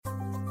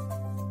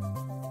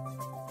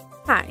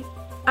Hi,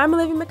 I'm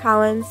Olivia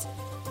McCollins,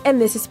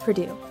 and this is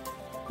Purdue,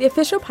 the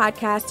official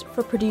podcast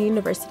for Purdue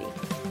University.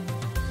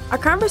 Our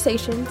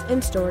conversations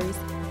and stories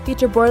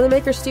feature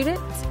Boilermaker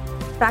students,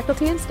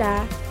 faculty and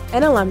staff,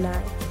 and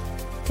alumni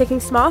taking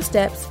small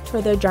steps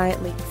toward their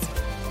giant leaps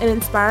and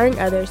inspiring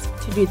others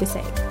to do the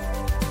same.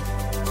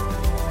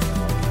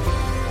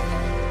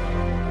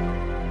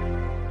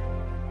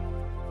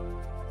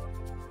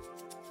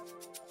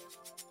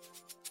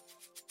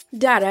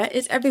 Data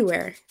is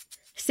everywhere.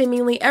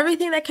 Seemingly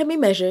everything that can be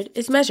measured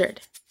is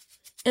measured.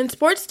 And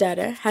sports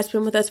data has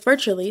been with us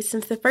virtually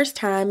since the first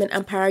time an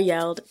umpire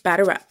yelled,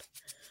 "Batter up."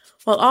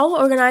 While all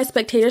organized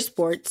spectator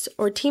sports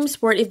or team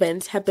sport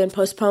events have been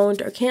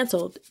postponed or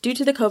canceled due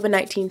to the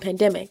COVID-19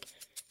 pandemic,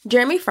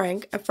 Jeremy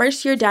Frank, a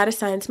first-year data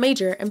science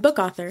major and book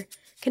author,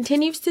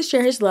 continues to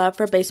share his love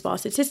for baseball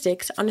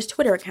statistics on his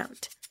Twitter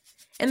account.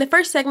 In the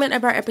first segment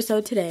of our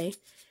episode today,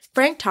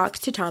 Frank talks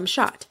to Tom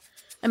Schott,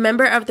 a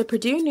member of the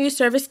Purdue News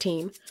Service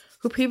team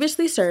who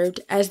previously served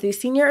as the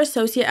Senior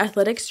Associate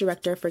Athletics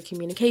Director for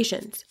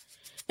Communications.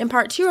 In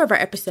part 2 of our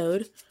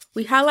episode,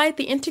 we highlight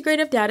the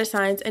Integrative Data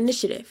Science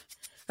Initiative,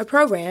 a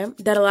program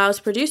that allows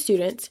Purdue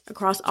students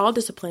across all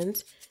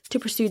disciplines to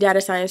pursue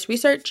data science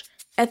research,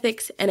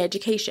 ethics, and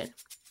education.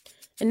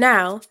 And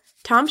now,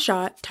 Tom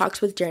Schott talks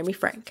with Jeremy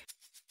Frank.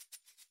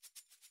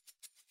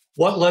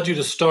 What led you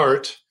to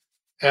start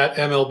at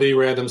MLB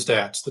Random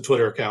Stats, the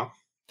Twitter account?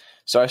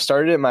 So I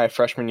started it my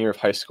freshman year of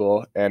high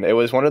school, and it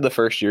was one of the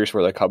first years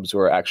where the Cubs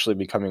were actually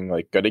becoming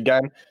good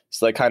again.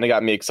 So that kind of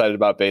got me excited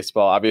about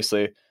baseball.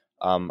 Obviously,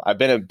 I've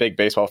been a big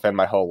baseball fan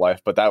my whole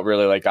life, but that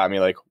really got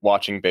me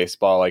watching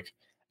baseball.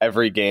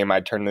 Every game,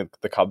 I'd turn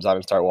the Cubs on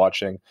and start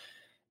watching.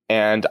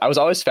 And I was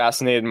always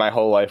fascinated my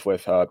whole life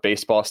with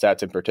baseball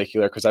stats in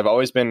particular, because I've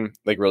always been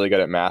really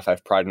good at math.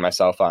 I've prided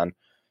myself on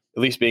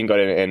at least being good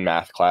in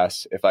math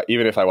class,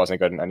 even if I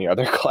wasn't good in any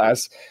other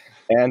class.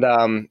 And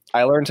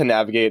I learned to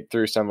navigate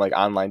through some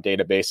online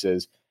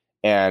databases,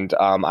 and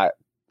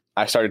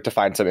I started to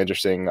find some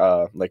interesting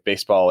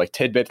baseball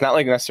tidbits,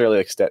 not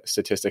necessarily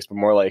statistics, but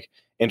more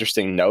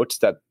interesting notes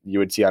that you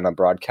would see on a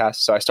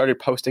broadcast. So I started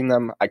posting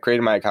them. I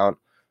created my account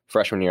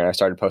freshman year, and I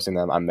started posting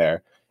them on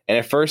there. And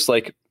at first,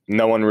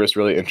 no one was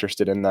really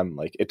interested in them.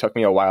 It took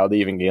me a while to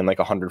even gain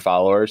 100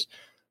 followers,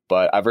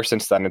 but ever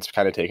since then, it's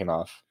kind of taken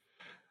off.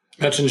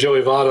 You mentioned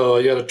Joey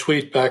Votto. You had a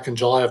tweet back in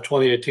July of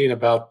 2018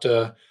 about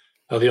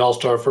the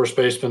all-star first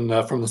baseman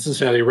from the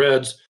Cincinnati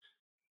Reds.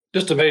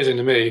 Just amazing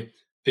to me,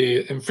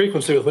 the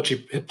infrequency with which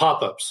he hit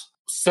pop-ups.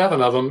 7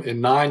 of them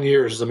in 9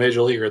 years as a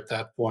major leaguer at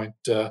that point.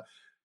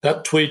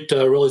 That tweet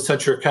really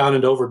sent your account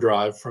into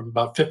overdrive, from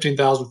about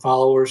 15,000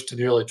 followers to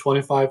nearly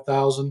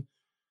 25,000.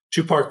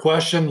 Two-part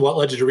question: what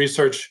led you to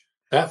research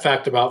that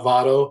fact about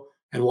Votto,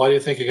 and why do you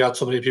think he got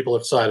so many people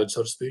excited,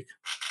 so to speak?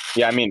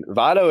 Yeah, I mean,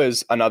 Votto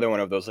is another one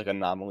of those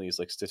anomalies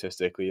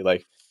statistically.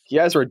 He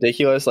has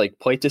ridiculous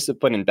plate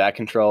discipline and bat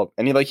control,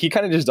 and he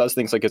kind of just does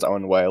things his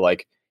own way.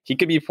 He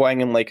could be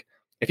playing in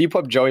if you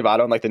put Joey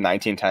Votto in the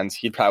 1910s,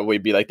 he'd probably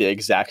be the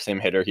exact same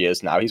hitter he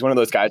is now. He's one of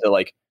those guys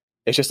that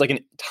it's just an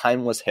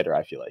timeless hitter.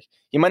 I feel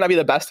he might not be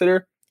the best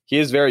hitter. He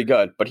is very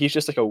good, but he's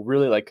just a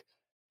really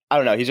I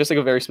don't know. He's just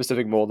a very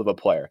specific mold of a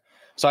player.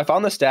 So I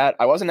found the stat.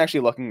 I wasn't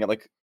actually looking at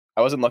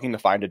I wasn't looking to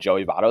find a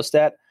Joey Votto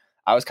stat.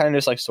 I was kind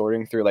of just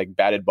sorting through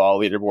batted ball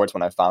leaderboards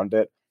when I found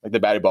it.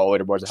 The batted ball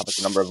leaderboards that have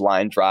the number of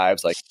line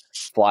drives,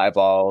 fly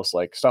balls,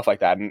 stuff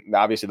like that, and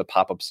obviously the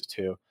pop-ups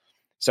too.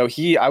 So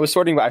I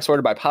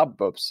sorted by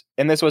pop-ups,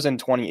 and this was in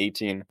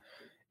 2018,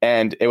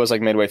 and it was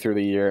midway through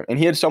the year, and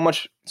he had so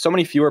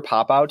many fewer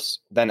pop-outs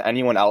than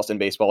anyone else in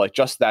baseball,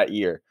 just that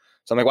year.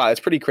 So I'm wow, that's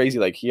pretty crazy.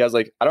 He has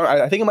I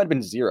think it might have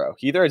been 0.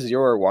 He either had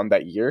 0 or 1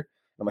 that year.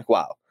 I'm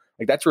wow.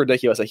 That's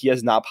ridiculous. He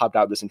has not popped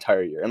out this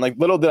entire year. And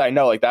little did I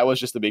know, that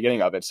was just the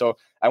beginning of it. So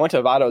I went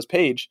to Votto's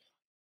page,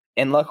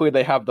 and luckily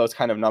they have those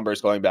kind of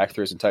numbers going back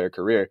through his entire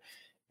career.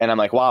 And I'm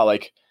wow,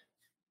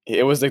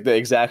 it was the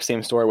exact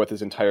same story with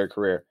his entire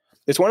career.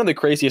 It's one of the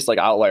craziest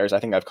outliers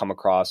I think I've come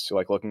across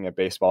looking at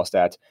baseball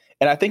stats.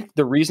 And I think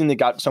the reason they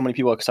got so many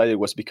people excited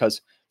was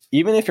because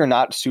even if you're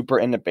not super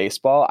into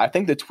baseball, I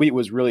think the tweet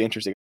was really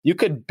interesting. You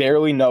could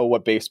barely know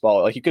what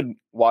baseball, you could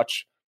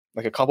watch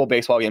a couple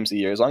baseball games a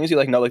year. As long as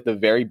you know the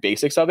very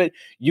basics of it,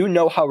 you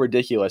know how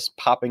ridiculous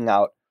popping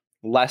out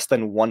less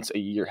than once a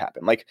year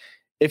happened.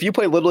 If you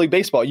play Little League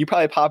Baseball, you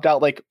probably popped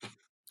out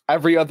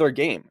every other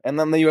game. And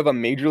then you have a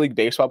Major League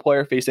Baseball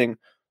player facing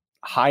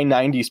high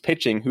 90s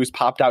pitching who's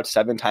popped out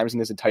 7 times in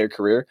his entire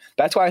career.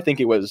 That's why I think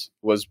it was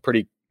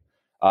pretty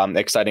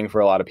exciting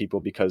for a lot of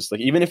people, because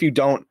even if you're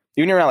not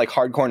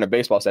hardcore into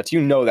baseball stats, you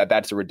know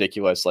that's a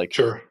ridiculous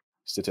Sure.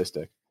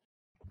 statistic.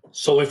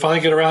 So we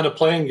finally get around to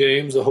playing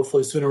games,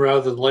 hopefully sooner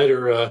rather than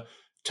later.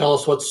 Tell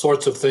us what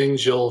sorts of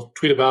things you'll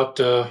tweet about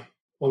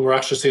when we're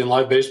actually seeing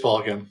live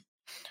baseball again.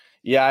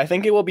 Yeah, I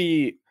think it will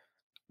be.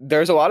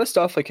 There's a lot of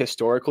stuff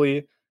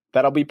historically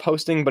that I'll be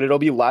posting, but it'll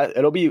be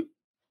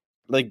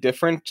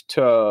different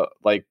to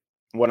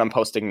what I'm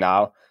posting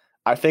now.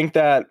 I think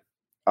that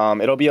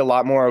it'll be a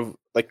lot more of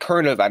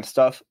current event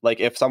stuff.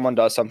 If someone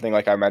does something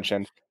I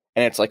mentioned,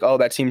 and it's oh,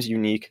 that seems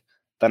unique,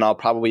 then I'll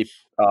probably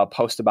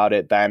post about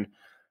it then.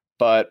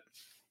 But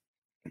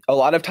a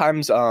lot of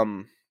times,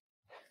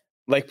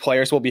 like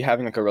players will be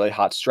having like a really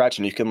hot stretch,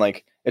 and you can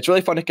like, it's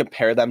really fun to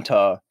compare them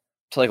to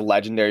like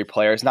legendary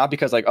players, not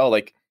because like, oh,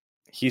 like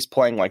he's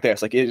playing like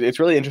this. Like it's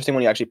really interesting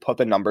when you actually put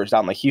the numbers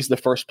down. Like he's the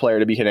first player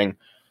to be hitting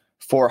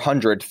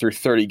 400 through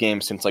 30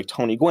 games since like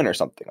Tony Gwynn or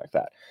something like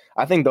that.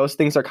 I think those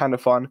things are kind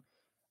of fun.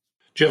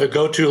 Do you have a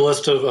go-to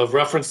list of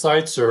reference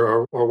sites,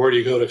 or where do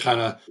you go to kind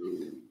of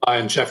buy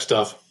and check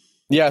stuff?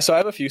 Yeah, so I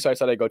have a few sites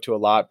that I go to a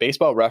lot.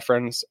 Baseball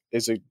Reference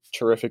is a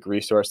terrific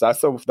resource.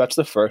 That's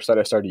the first that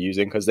I started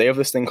using because they have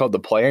this thing called the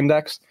Play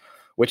Index,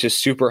 which is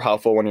super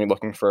helpful when you're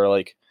looking for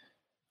like,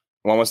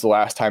 when was the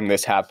last time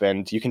this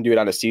happened? You can do it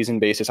on a season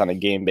basis, on a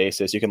game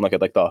basis. You can look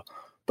at like the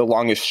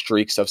longest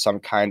streaks of some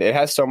kind. It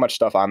has so much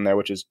stuff on there,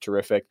 which is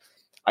terrific.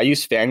 I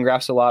use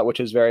Fangraphs a lot, which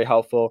is very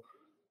helpful.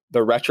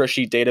 The Retro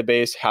Sheet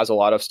database has a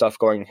lot of stuff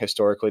going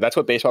historically. That's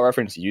what Baseball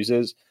Reference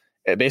uses.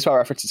 Baseball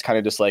Reference is kind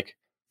of just like,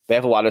 they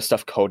have a lot of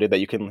stuff coded that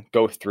you can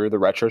go through the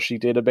Retro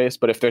Sheet database.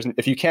 But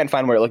if you can't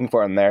find what you're looking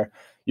for in there,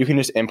 you can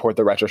just import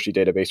the Retro Sheet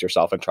database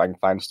yourself and try and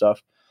find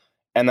stuff.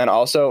 And then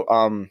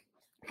also,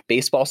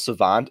 Baseball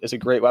Savant is a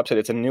great website.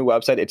 It's a new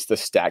website. It's the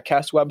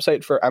StatCast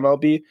website for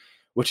MLB,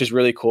 which is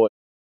really cool.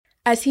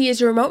 As he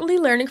is remotely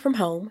learning from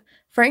home,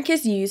 Frank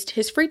has used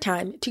his free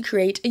time to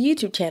create a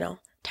YouTube channel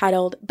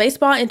titled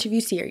Baseball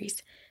Interview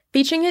Series,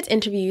 featuring his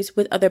interviews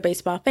with other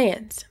baseball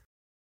fans.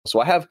 So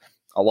I have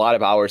a lot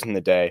of hours in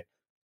the day,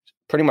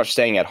 pretty much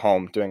staying at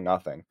home doing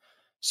nothing.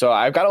 So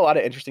I've got a lot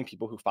of interesting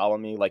people who follow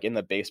me like in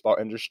the baseball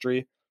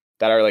industry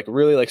that are like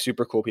really like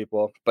super cool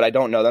people, but I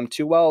don't know them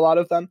too well, a lot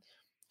of them.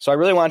 So I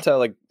really want to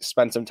like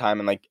spend some time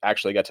and like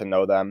actually get to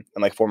know them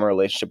and like form a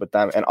relationship with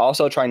them, and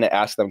also trying to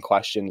ask them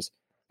questions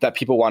that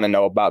people want to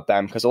know about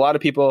them. Because a lot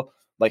of people,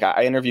 like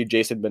I interviewed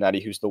Jason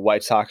Benetti, who's the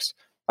White Sox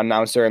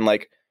announcer, and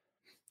like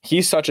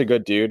he's such a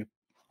good dude.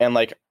 And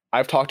like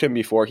I've talked to him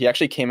before. He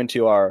actually came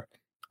into our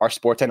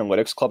sports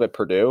analytics club at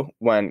Purdue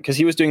because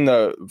he was doing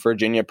the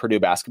Virginia Purdue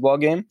basketball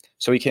game.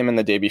 So he came in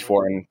the day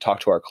before and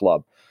talked to our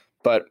club.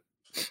 But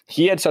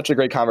he had such a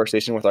great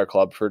conversation with our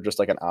club for just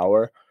like an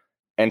hour.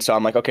 And so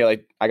I'm like, okay,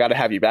 like I got to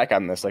have you back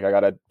on this. Like I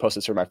got to post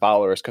this for my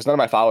followers, because none of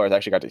my followers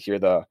actually got to hear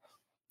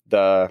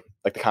the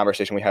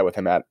conversation we had with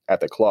him at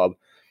the club.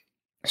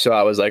 So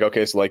I was like,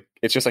 okay, so like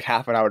it's just like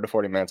half an hour to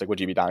 40 minutes. Like,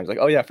 would you be down? He's like,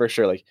 oh yeah, for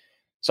sure. Like,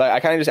 so I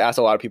kind of just asked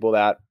a lot of people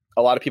that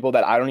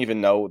I don't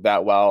even know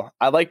that well.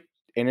 I like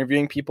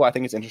interviewing people. I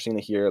think it's interesting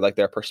to hear like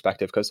their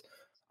perspective, because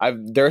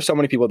there are so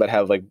many people that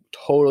have like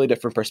totally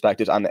different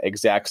perspectives on the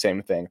exact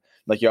same thing.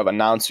 Like you have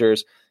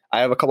announcers. I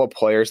have a couple of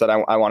players that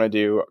I want to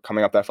do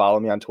coming up that follow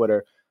me on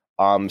Twitter.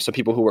 Some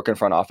people who work in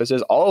front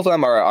offices. All of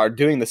them are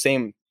doing the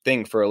same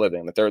thing for a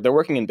living. That they're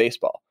working in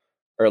baseball,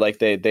 or like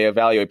they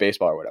evaluate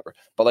baseball or whatever.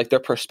 But like their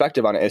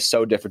perspective on it is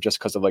so different just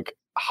because of like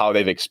how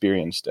they've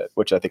experienced it,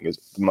 which I think is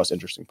the most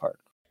interesting part.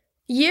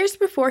 Years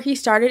before he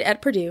started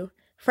at Purdue,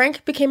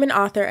 Frank became an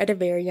author at a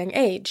very young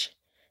age.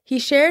 He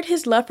shared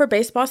his love for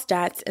baseball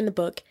stats in the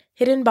book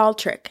Hidden Ball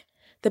Trick,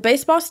 the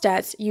baseball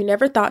stats you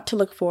never thought to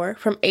look for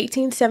from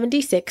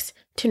 1876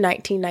 to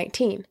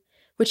 1919,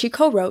 which he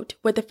co-wrote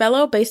with the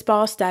fellow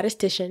baseball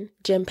statistician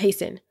Jim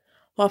Payson,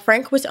 while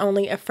Frank was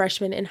only a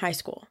freshman in high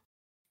school.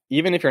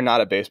 Even if you're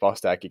not a baseball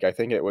stat geek, I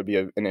think it would be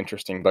an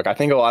interesting book. I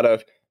think a lot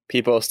of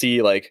people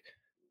see like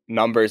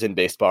numbers in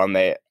baseball, and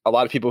a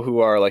lot of people who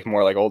are like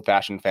more like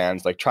old-fashioned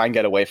fans like try and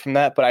get away from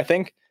that. But I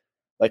think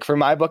like for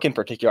my book in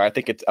particular, I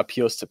think it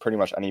appeals to pretty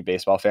much any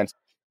baseball fans.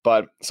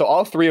 But so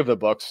all three of the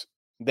books,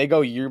 they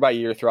go year by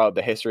year throughout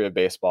the history of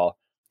baseball.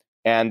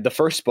 And the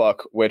first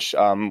book, which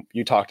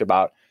you talked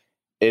about,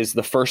 is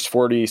the first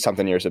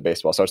 40-something years of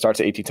baseball. So it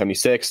starts at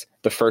 1876,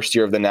 the first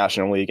year of the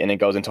National League, and it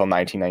goes until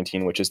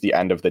 1919, which is the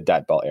end of the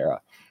dead ball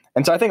era.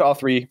 And so I think all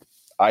three,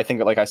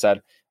 like I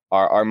said,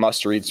 are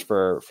must-reads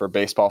for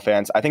baseball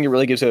fans. I think it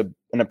really gives an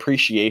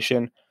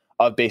appreciation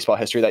of baseball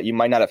history that you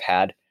might not have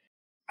had.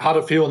 How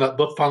to feel when that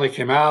book finally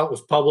came out,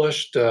 was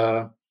published?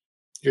 You're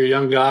a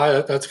young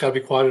guy. That's got to be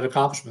quite an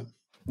accomplishment.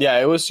 Yeah,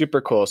 it was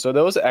super cool. So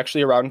that was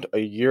actually around a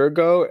year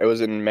ago. It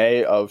was in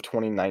May of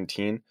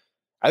 2019.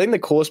 I think the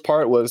coolest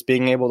part was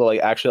being able to like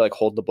actually like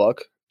hold the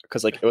book,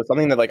 because like it was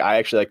something that like I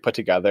actually like put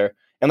together.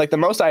 And like the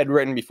most I had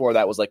written before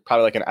that was like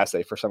probably like an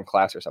essay for some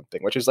class or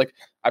something, which is like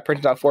I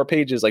printed out 4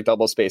 pages, like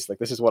double spaced, like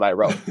this is what I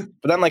wrote.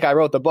 But then like I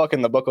wrote the book,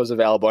 and the book was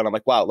available, and I'm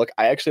like, wow, look,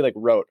 I actually like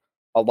wrote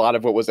a lot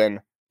of what was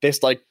in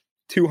this like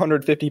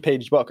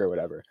 250-page book or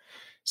whatever.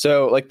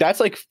 So like that's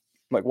like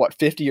what,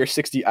 50 or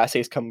 60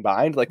 essays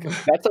combined. Like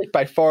that's like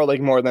by far like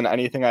more than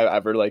anything I've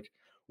ever like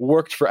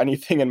worked for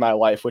anything in my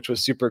life, which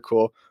was super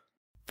cool.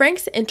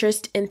 Frank's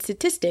interest in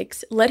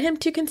statistics led him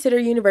to consider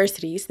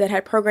universities that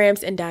had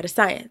programs in data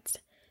science,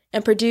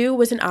 and Purdue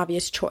was an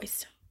obvious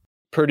choice.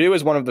 Purdue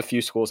is one of the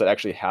few schools that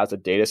actually has a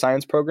data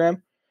science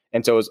program,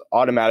 and so it was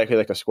automatically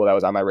like a school that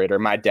was on my radar.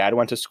 My dad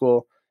went to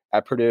school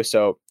at Purdue,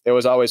 so it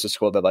was always a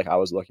school that like I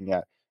was looking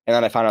at. And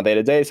then I found out they had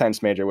a data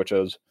science major, which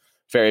was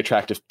very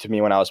attractive to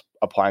me when I was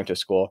applying to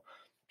school.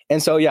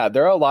 And so, yeah,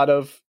 there are a lot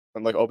of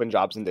like open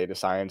jobs in data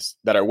science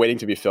that are waiting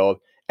to be filled.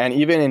 And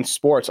even in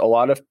sports, a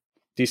lot of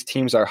these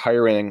teams are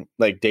hiring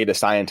like data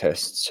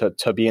scientists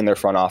to be in their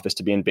front office,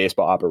 to be in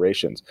baseball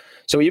operations.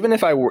 So even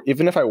if I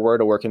were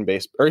to work in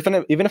baseball,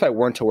 or even if I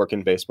weren't to work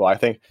in baseball, I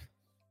think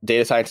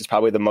data science is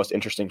probably the most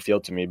interesting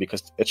field to me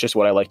because it's just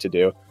what I like to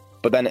do.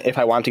 But then if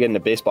I want to get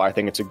into baseball, I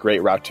think it's a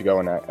great route to go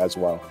in as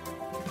well.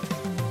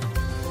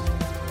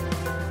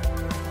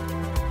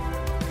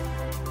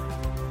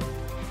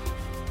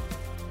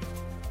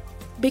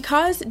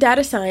 Because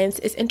data science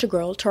is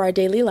integral to our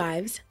daily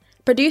lives,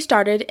 Purdue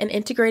started an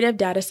integrative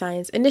data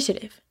science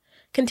initiative.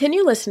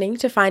 Continue listening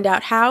to find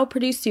out how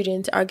Purdue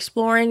students are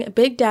exploring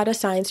big data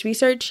science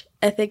research,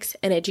 ethics,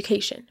 and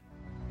education.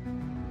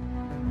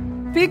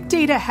 Big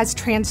data has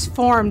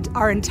transformed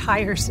our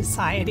entire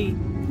society.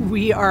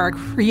 We are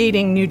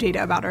creating new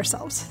data about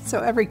ourselves.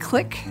 So every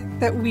click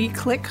that we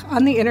click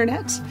on the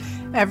internet,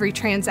 every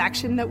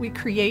transaction that we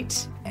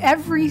create,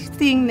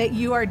 everything that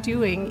you are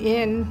doing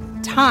in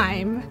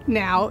time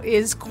now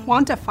is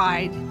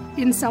quantified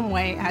in some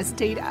way as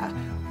data.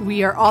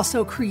 We are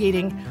also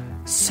creating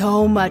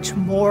so much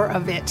more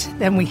of it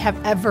than we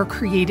have ever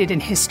created in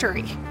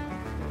history.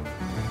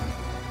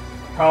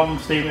 Problem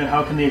statement: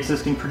 how can the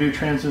existing Purdue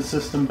transit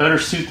system better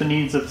suit the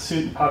needs of the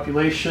student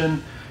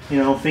population?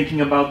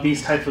 Thinking about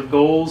these types of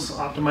goals,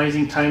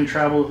 optimizing time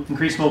travel,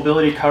 increased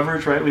mobility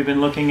coverage, right? We've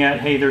been looking at,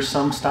 hey, there's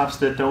some stops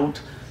that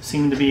don't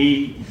seem to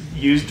be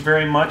used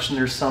very much, and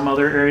there's some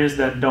other areas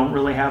that don't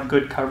really have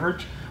good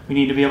coverage. We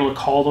need to be able to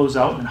call those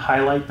out and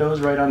highlight those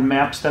right on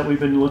maps that we've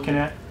been looking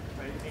at.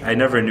 I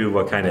never knew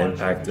what kind of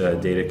impact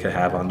data could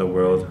have on the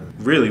world.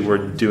 Really,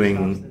 we're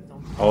doing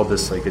all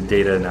this like a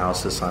data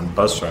analysis on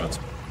bus routes.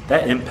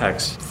 That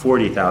impacts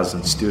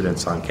 40,000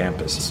 students on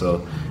campus.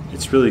 So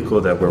it's really cool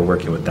that we're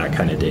working with that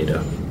kind of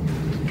data.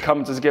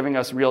 Cummins is giving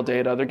us real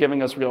data. They're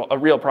giving us a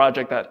real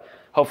project that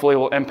hopefully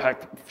will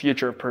impact the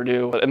future of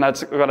Purdue. And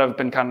that's what I've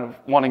been kind of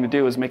wanting to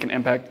do, is make an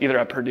impact either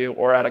at Purdue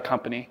or at a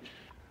company.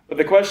 But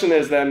the question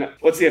is then,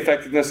 what's the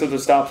effectiveness of the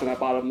stops in that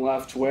bottom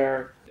left,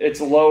 where it's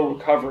low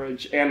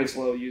coverage and it's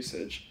low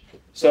usage?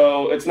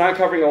 So it's not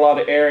covering a lot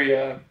of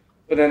area,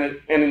 but then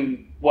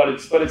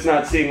it's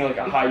not seeing like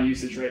a high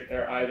usage rate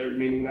there either,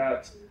 meaning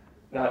that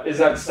is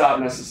that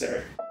stop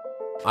necessary?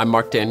 I'm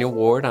Mark Daniel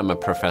Ward. I'm a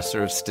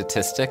professor of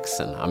statistics,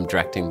 and I'm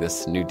directing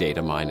this new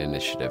data mine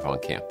initiative on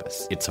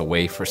campus. It's a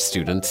way for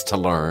students to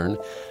learn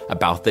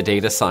about the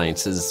data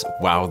sciences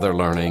while they're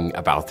learning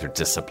about their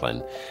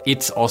discipline.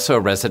 It's also a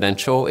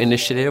residential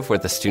initiative where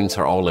the students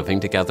are all living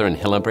together in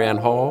Hillenbrand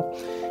Hall,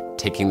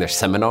 taking their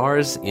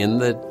seminars in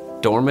the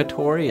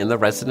dormitory, in the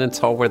residence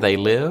hall where they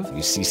live.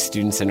 You see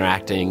students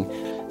interacting,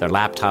 their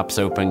laptops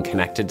open,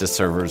 connected to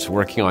servers,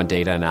 working on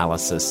data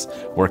analysis,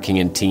 working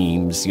in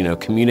teams,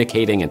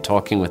 communicating and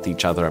talking with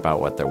each other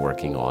about what they're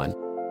working on.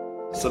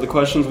 So the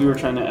questions we were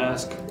trying to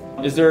ask: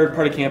 is there a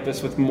part of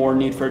campus with more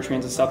need for a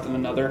transit stop than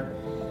another?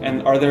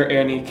 And are there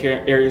any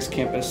areas of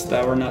campus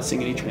that we're not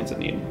seeing any transit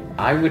need?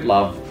 I would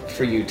love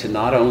for you to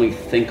not only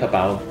think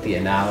about the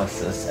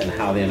analysis and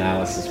how the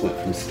analysis went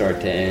from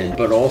start to end,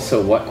 but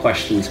also what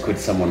questions could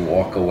someone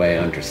walk away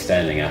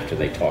understanding after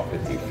they talk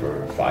with you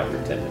for 5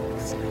 or 10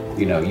 minutes.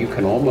 You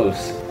can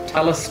almost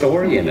tell a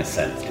story in a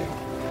sense.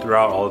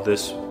 Throughout all of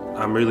this,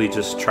 I'm really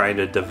just trying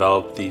to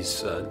develop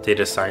these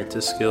data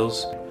scientist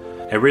skills.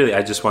 And really,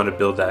 I just want to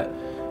build that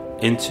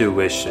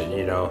intuition,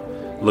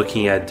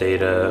 looking at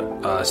data,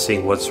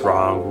 seeing what's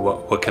wrong,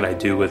 what can I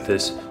do with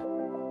this.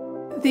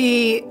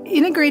 The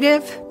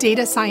Integrative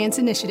Data Science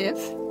Initiative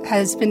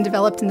has been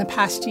developed in the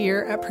past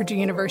year at Purdue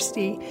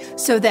University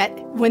so that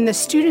when the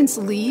students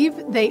leave,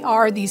 they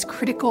are these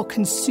critical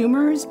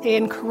consumers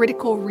and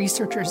critical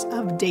researchers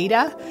of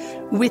data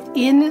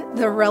within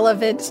the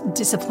relevant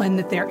discipline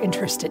that they're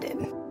interested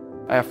in.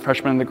 I have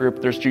freshmen in the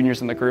group, there's juniors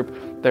in the group,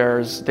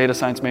 there's data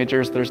science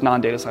majors, there's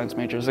non-data science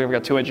majors. I've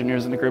got 2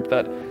 engineers in the group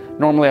that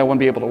normally I wouldn't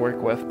be able to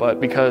work with, but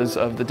because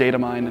of the data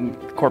mine and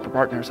corporate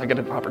partners, I get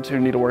an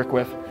opportunity to work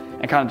with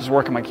and kind of just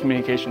work on my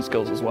communication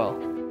skills as well.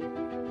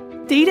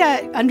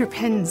 Data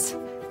underpins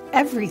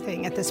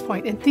everything at this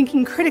point, and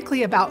thinking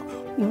critically about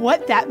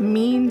what that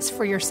means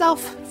for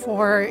yourself,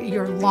 for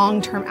your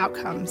long-term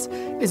outcomes,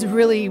 is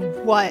really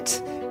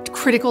what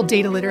critical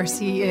data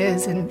literacy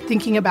is, and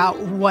thinking about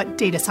what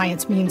data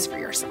science means for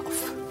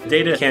yourself.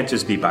 Data can't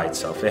just be by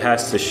itself. It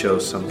has to show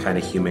some kind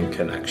of human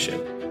connection.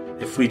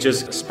 If we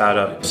just spout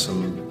up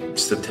some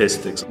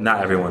statistics,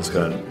 not everyone's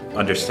going to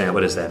understand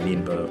what does that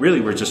mean, but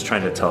really we're just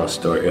trying to tell a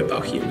story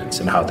about humans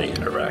and how they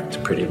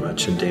interact pretty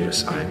much in data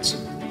science.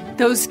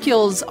 Those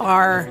skills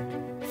are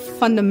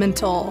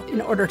fundamental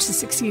in order to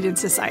succeed in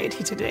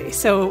society today.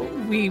 So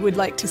we would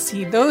like to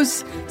see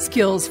those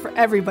skills for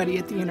everybody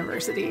at the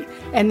university.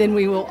 And then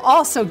we will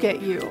also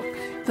get you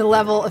the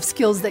level of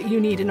skills that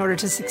you need in order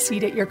to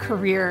succeed at your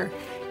career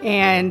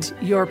and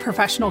your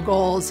professional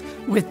goals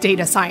with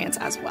data science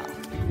as well.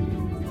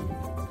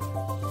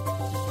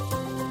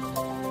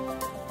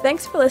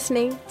 Thanks for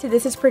listening to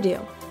This is Purdue.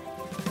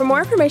 For more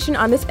information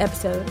on this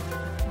episode,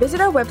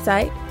 visit our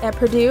website at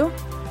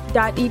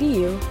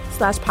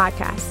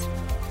purdue.edu/podcast.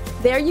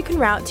 There you can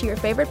route to your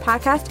favorite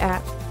podcast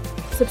app,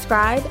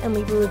 subscribe, and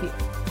leave a review.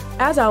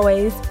 As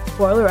always,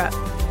 spoiler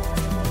up.